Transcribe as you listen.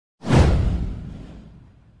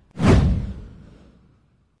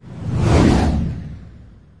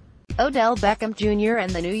Odell Beckham Jr. and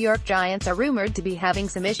the New York Giants are rumored to be having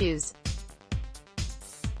some issues.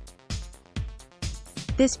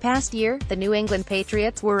 This past year, the New England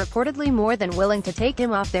Patriots were reportedly more than willing to take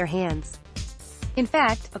him off their hands. In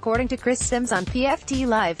fact, according to Chris Sims on PFT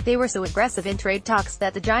Live, they were so aggressive in trade talks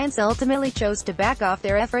that the Giants ultimately chose to back off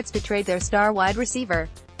their efforts to trade their star wide receiver.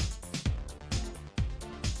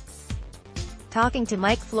 Talking to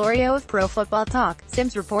Mike Florio of Pro Football Talk,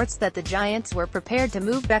 Sims reports that the Giants were prepared to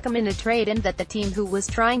move Beckham in a trade and that the team who was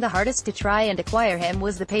trying the hardest to try and acquire him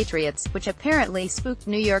was the Patriots, which apparently spooked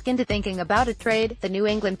New York into thinking about a trade. The New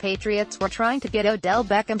England Patriots were trying to get Odell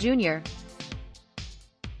Beckham Jr.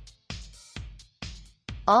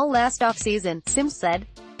 all last offseason, Sims said.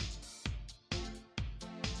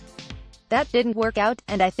 That didn't work out,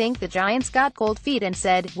 and I think the Giants got cold feet and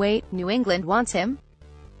said, wait, New England wants him?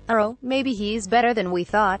 Oh, maybe he's better than we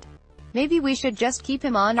thought. Maybe we should just keep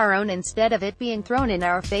him on our own instead of it being thrown in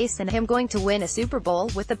our face and him going to win a Super Bowl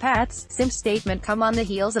with the Pats. Sims' statement come on the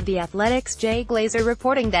heels of The Athletic's Jay Glazer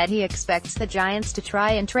reporting that he expects the Giants to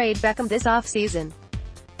try and trade Beckham this offseason.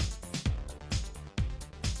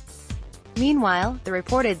 Meanwhile, the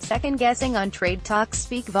reported second-guessing on trade talks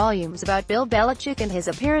speak volumes about Bill Belichick and his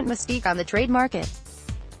apparent mystique on the trade market.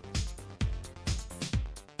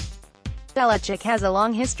 Belichick has a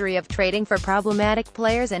long history of trading for problematic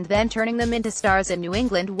players and then turning them into stars in New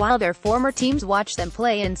England while their former teams watch them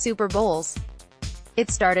play in Super Bowls. It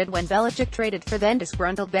started when Belichick traded for then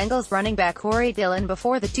disgruntled Bengals running back Corey Dillon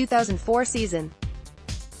before the 2004 season.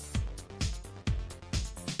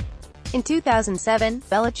 In 2007,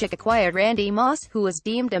 Belichick acquired Randy Moss, who was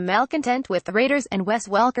deemed a malcontent with the Raiders, and Wes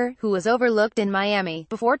Welker, who was overlooked in Miami,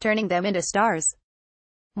 before turning them into stars.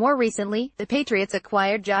 More recently, the Patriots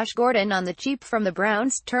acquired Josh Gordon on the cheap from the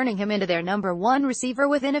Browns, turning him into their number one receiver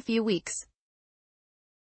within a few weeks.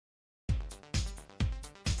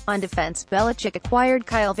 On defense, Belichick acquired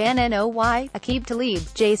Kyle Van Noy, Aqib Talib,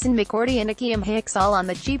 Jason McCourty and Akeem Hicks all on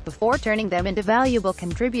the cheap before turning them into valuable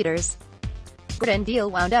contributors. Gordon deal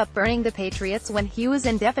wound up burning the Patriots when he was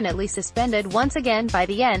indefinitely suspended once again by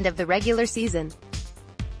the end of the regular season.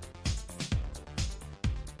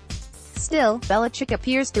 Still, Belichick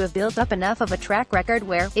appears to have built up enough of a track record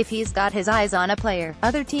where, if he's got his eyes on a player,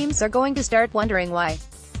 other teams are going to start wondering why.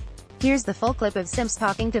 Here's the full clip of Sims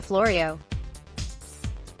talking to Florio.